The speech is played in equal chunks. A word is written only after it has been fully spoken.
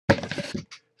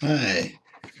Hi,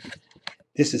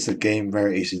 this is a game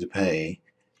very easy to play.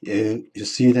 You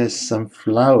see there's some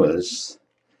flowers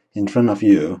in front of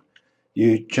you.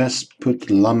 You just put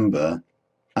lumber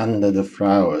under the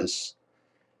flowers,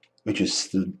 which is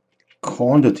the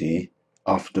quantity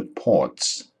of the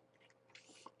pots.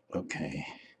 Okay,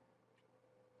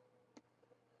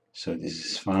 so this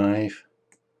is 5,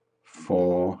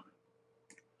 4,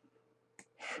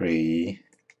 3,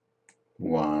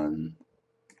 1.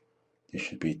 This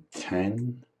should be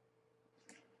 10.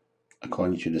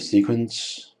 According to the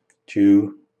sequence,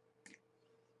 2,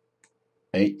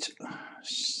 8,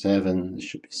 7, it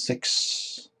should be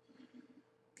 6.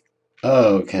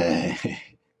 Okay,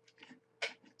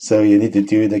 so you need to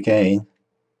do it again,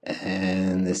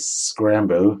 and it's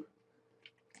scramble.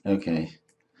 Okay,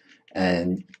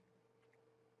 and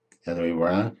the other way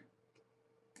around.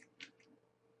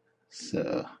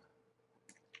 So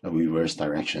a reverse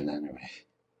direction anyway.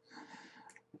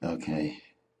 Okay,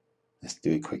 let's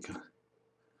do it quicker.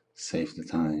 Save the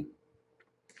time.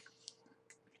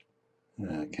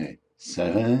 Okay,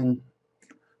 7,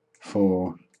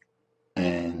 4,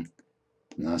 and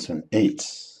the last one 8.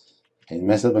 And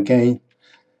mess up again.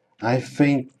 I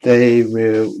think they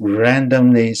will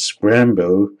randomly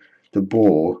scramble the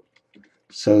ball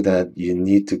so that you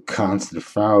need to count the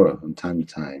flower from time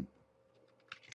to time.